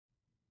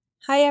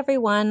Hi,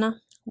 everyone.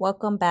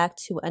 Welcome back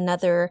to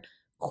another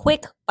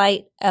quick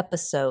bite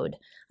episode.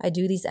 I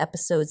do these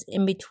episodes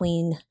in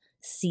between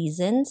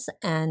seasons,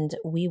 and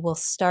we will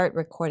start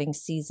recording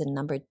season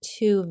number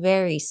 2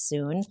 very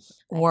soon.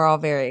 We're all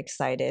very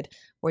excited.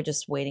 We're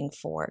just waiting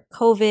for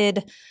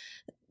COVID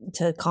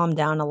to calm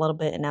down a little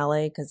bit in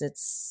LA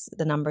because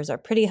the numbers are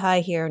pretty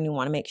high here, and we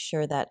want to make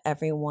sure that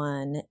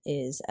everyone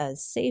is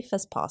as safe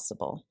as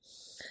possible.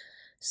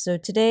 So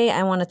today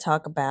I want to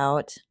talk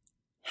about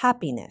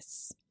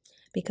happiness.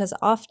 Because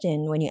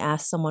often when you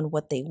ask someone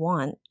what they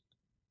want,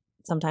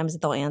 sometimes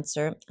they'll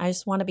answer, I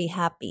just want to be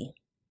happy.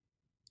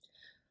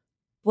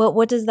 Well,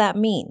 what does that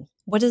mean?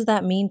 What does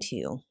that mean to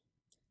you?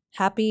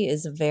 Happy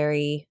is a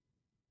very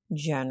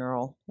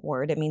general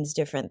word. It means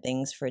different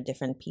things for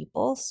different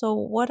people. So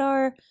what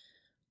are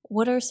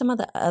some of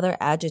the other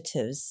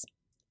adjectives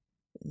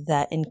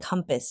that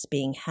encompass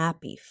being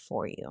happy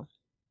for you?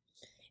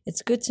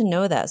 It's good to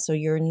know that so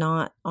you're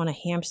not on a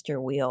hamster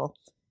wheel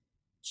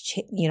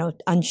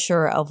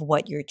unsure of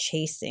what you're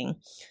chasing.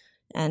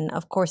 And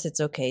of course,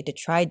 it's okay to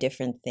try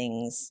different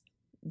things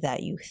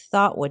that you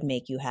thought would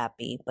make you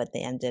happy, but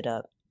they ended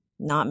up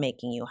not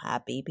making you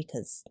happy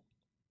because,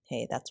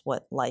 hey, that's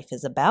what life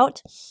is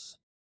about.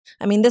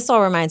 I mean, this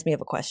all reminds me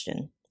of a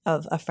question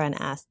of a friend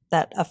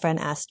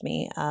asked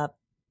me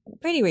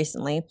pretty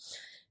recently.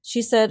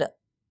 She said,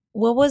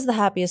 what was the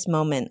happiest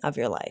moment of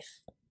your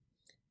life?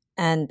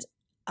 And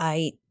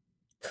I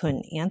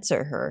couldn't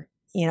answer her.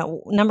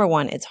 Number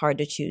one, it's hard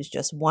to choose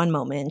just one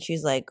moment. And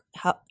she's like,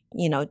 how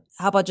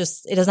about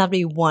just, it doesn't have to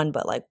be one,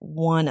 but like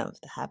one of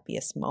the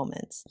happiest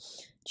moments.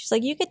 She's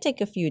like, you could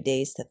take a few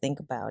days to think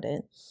about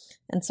it.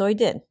 And so I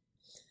did.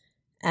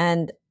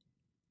 And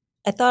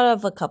I thought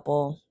of a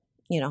couple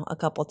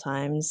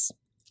times.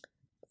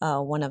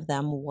 One of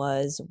them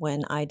was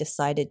when I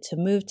decided to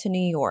move to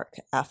New York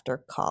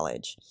after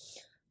college.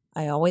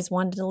 I always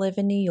wanted to live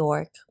in New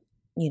York,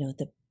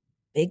 the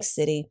big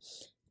city.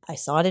 I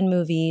saw it in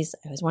movies.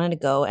 I always wanted to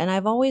go. And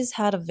I've always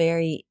had a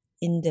very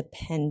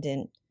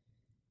independent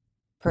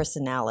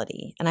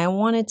personality. And I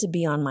wanted to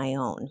be on my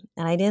own.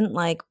 And I didn't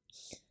like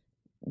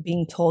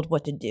being told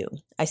what to do.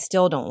 I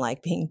still don't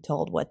like being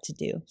told what to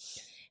do.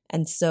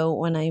 And so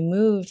when I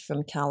moved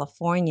from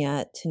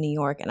California to New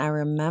York, and I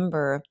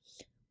remember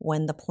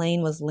when the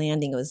plane was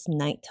landing, it was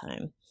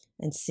nighttime,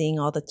 and seeing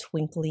all the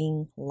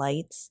twinkling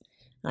lights.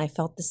 And I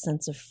felt this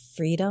sense of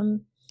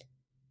freedom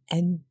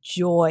and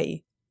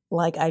joy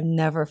like I've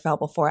never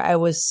felt before. I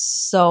was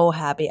so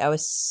happy. I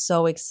was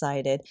so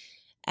excited.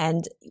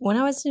 And when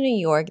I was in New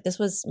York, this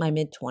was my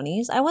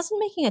mid-20s, I wasn't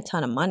making a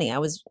ton of money. I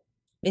was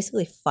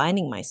basically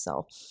finding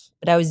myself,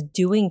 but I was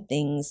doing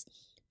things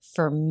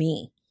for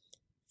me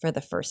for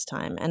the first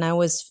time. And I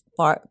was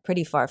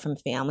pretty far from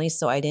family,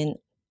 so I didn't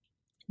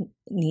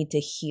need to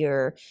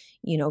hear,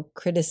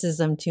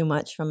 criticism too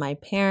much from my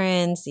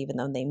parents, even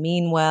though they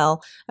mean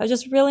well. I was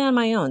just really on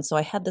my own. So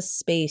I had the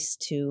space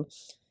to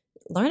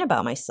learn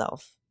about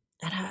myself.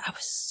 And I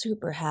was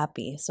super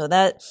happy. So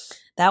that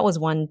was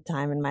one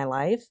time in my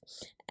life.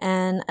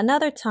 And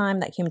another time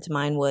that came to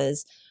mind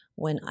was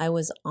when I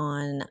was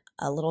on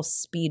a little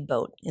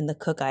speedboat in the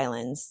Cook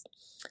Islands.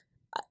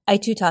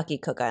 Aitutaki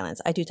Cook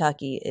Islands.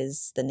 Aitutaki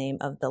is the name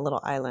of the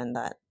little island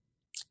that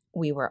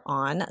we were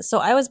on. So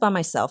I was by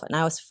myself and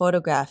I was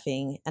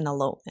photographing an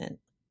elopement.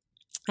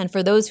 And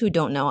for those who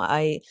don't know,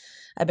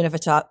 I've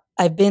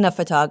been a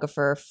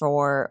photographer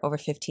for over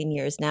 15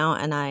 years now,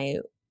 and I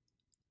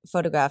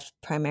photographed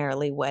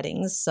primarily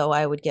weddings. So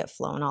I would get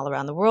flown all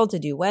around the world to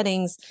do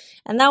weddings.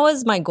 And that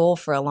was my goal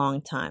for a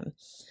long time.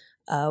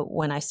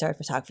 When I started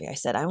photography, I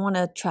said, I want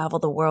to travel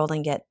the world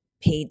and get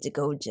paid to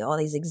go to all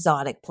these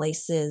exotic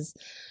places.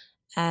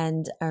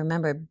 And I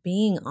remember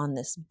being on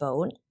this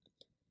boat,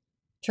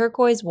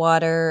 turquoise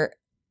water,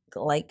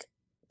 like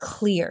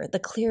clear, the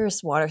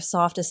clearest water,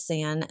 soft as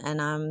sand.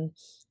 And I'm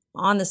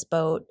on this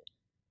boat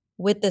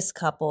with this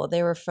couple.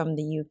 They were from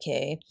the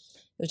UK. It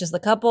was just the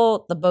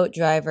couple, the boat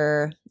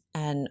driver,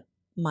 and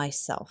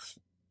myself.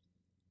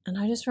 And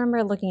I just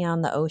remember looking out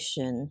in the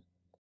ocean.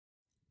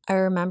 I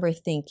remember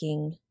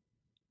thinking,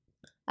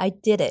 I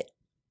did it.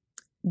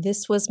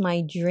 This was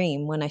my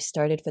dream when I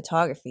started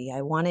photography.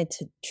 I wanted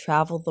to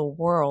travel the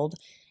world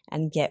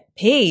and get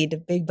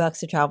paid big bucks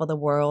to travel the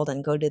world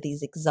and go to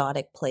these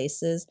exotic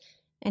places.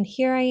 And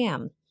here I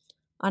am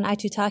on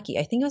Aitutaki.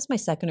 I think it was my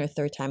second or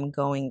third time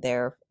going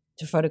there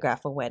to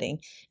photograph a wedding.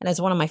 And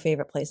it's one of my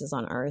favorite places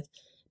on earth.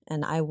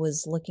 And I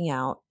was looking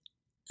out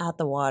at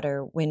the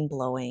water, wind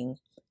blowing,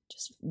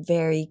 just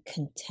very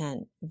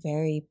content,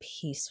 very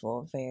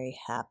peaceful, very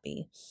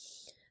happy.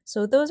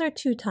 So those are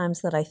two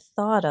times that I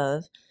thought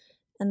of.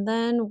 And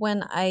then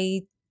when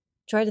I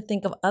try to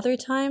think of other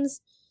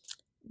times,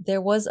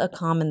 there was a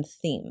common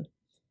theme.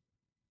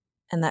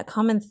 And that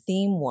common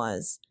theme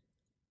was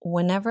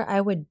whenever I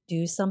would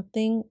do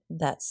something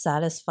that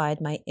satisfied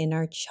my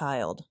inner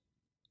child,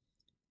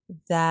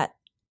 that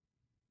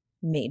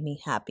made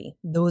me happy.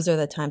 Those are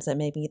the times that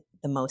made me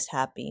the most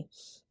happy.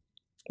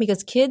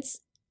 Because kids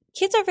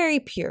are very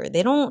pure.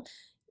 They don't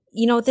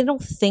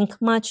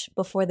think much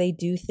before they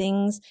do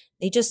things.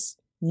 They just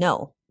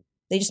know.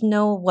 They just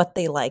know what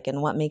they like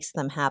and what makes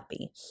them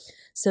happy.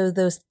 So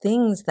those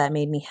things that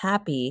made me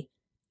happy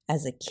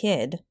as a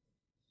kid,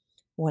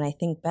 when I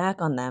think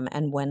back on them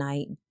and when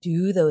I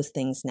do those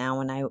things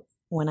now,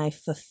 when I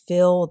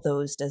fulfill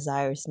those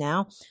desires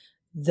now,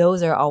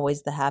 those are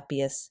always the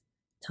happiest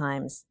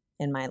times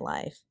in my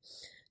life.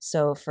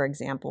 So, for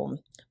example,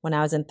 when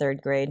I was in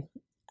third grade,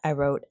 I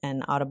wrote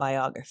an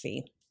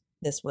autobiography.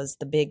 This was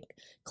the big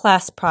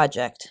class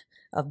project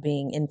of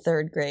being in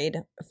third grade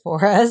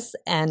for us.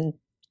 And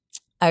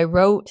I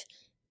wrote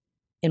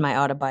in my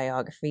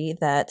autobiography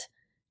that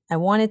I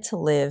wanted to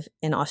live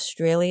in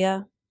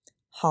Australia,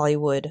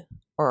 Hollywood,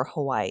 or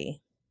Hawaii.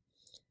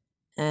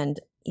 And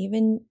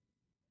even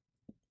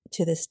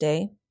to this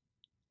day,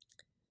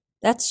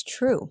 that's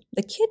true.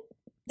 The kid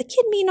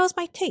me knows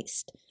my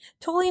taste.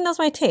 Totally knows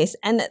my taste.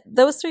 And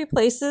those three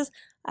places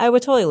I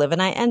would totally live.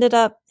 And I ended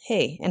up,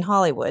 hey, in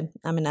Hollywood.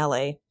 I'm in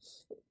LA.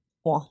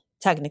 Well,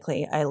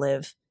 technically I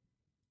live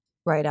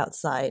right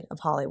outside of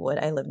Hollywood.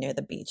 I live near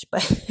the beach,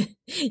 but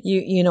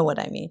you know what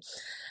I mean.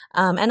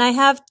 And I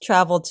have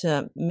traveled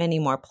to many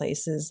more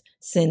places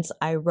since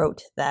I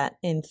wrote that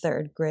in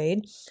third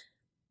grade.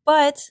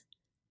 But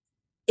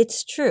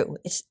it's true.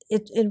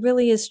 It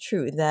really is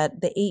true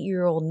that the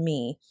 8-year-old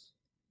me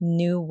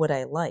knew what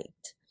I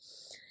liked.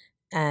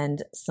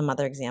 And some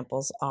other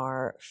examples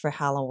are for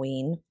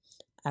Halloween,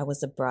 I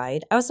was a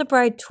bride. I was a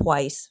bride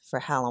twice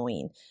for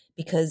Halloween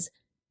because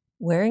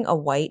wearing a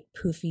white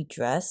poofy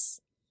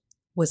dress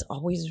was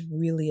always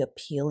really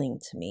appealing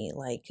to me.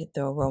 Like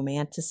the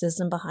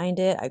romanticism behind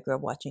it. I grew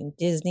up watching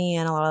Disney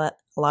and a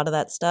lot of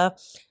that stuff.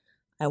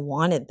 I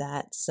wanted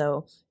that.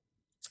 So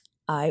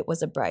I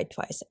was a bride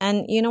twice.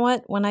 And you know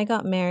what? When I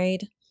got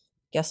married,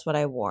 guess what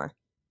I wore?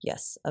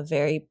 Yes, a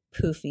very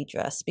poofy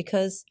dress,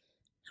 because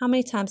how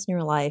many times in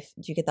your life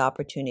do you get the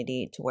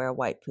opportunity to wear a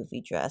white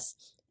poofy dress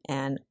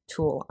and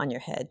tulle on your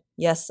head?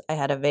 Yes, I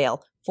had a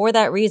veil for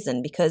that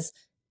reason, because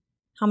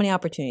how many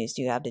opportunities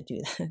do you have to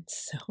do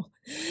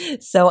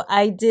that? So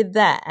I did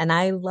that and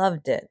I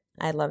loved it.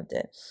 I loved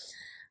it.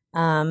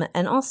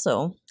 And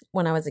also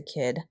when I was a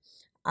kid,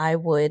 I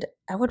would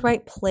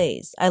write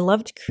plays. I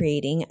loved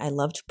creating. I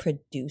loved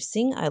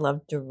producing. I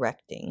loved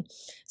directing.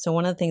 So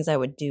one of the things I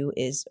would do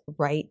is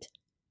write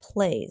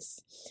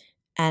plays.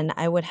 And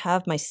I would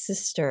have my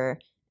sister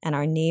and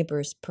our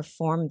neighbors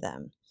perform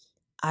them.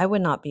 I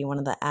would not be one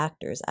of the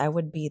actors. I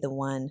would be the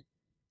one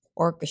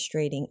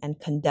orchestrating and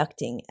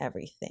conducting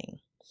everything.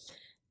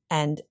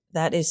 And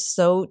that is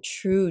so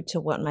true to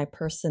what my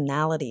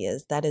personality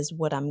is. That is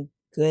what I'm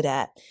good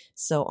at.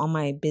 So all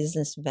my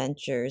business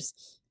ventures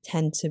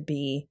tend to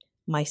be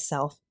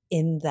myself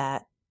in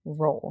that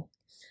role.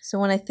 So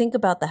when I think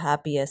about the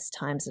happiest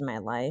times in my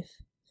life,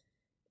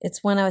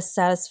 it's when I was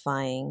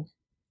satisfying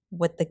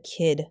what the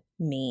kid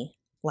me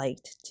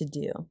liked to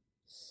do.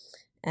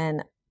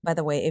 And by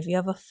the way, if you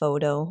have a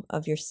photo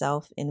of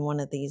yourself in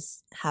one of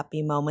these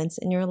happy moments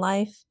in your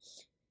life,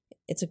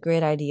 it's a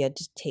great idea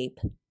to tape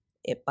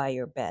it by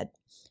your bed.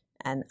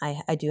 And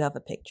I do have a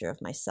picture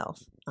of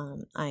myself.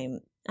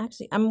 I'm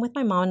with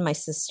my mom and my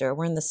sister.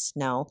 We're in the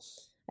snow.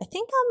 I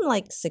think I'm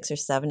like 6 or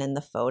 7 in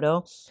the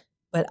photo,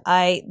 but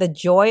the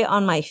joy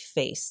on my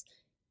face,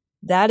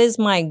 that is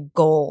my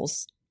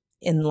goals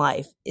in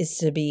life, is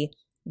to be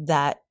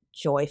that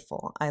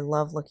joyful. I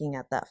love looking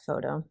at that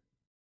photo.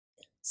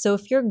 So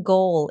if your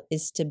goal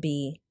is to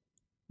be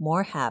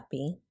more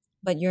happy,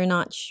 but you're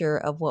not sure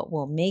of what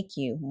will make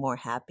you more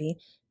happy,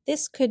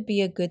 this could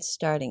be a good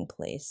starting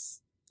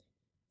place.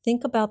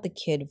 Think about the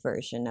kid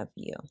version of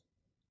you.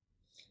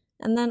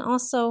 And then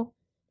also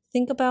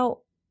think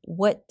about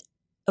what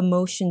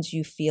emotions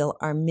you feel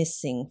are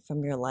missing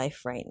from your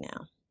life right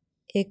now.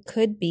 It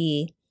could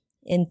be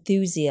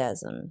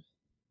enthusiasm,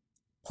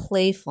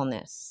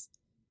 playfulness,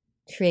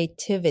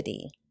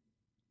 creativity,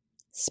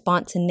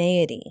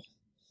 spontaneity.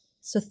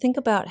 So think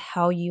about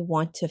how you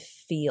want to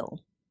feel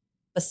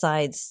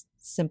besides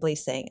simply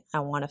saying, I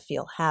want to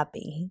feel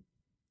happy.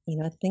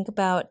 Think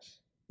about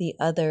the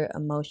other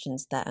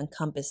emotions that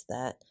encompass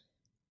that.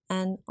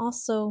 And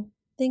also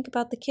think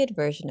about the kid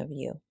version of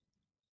you.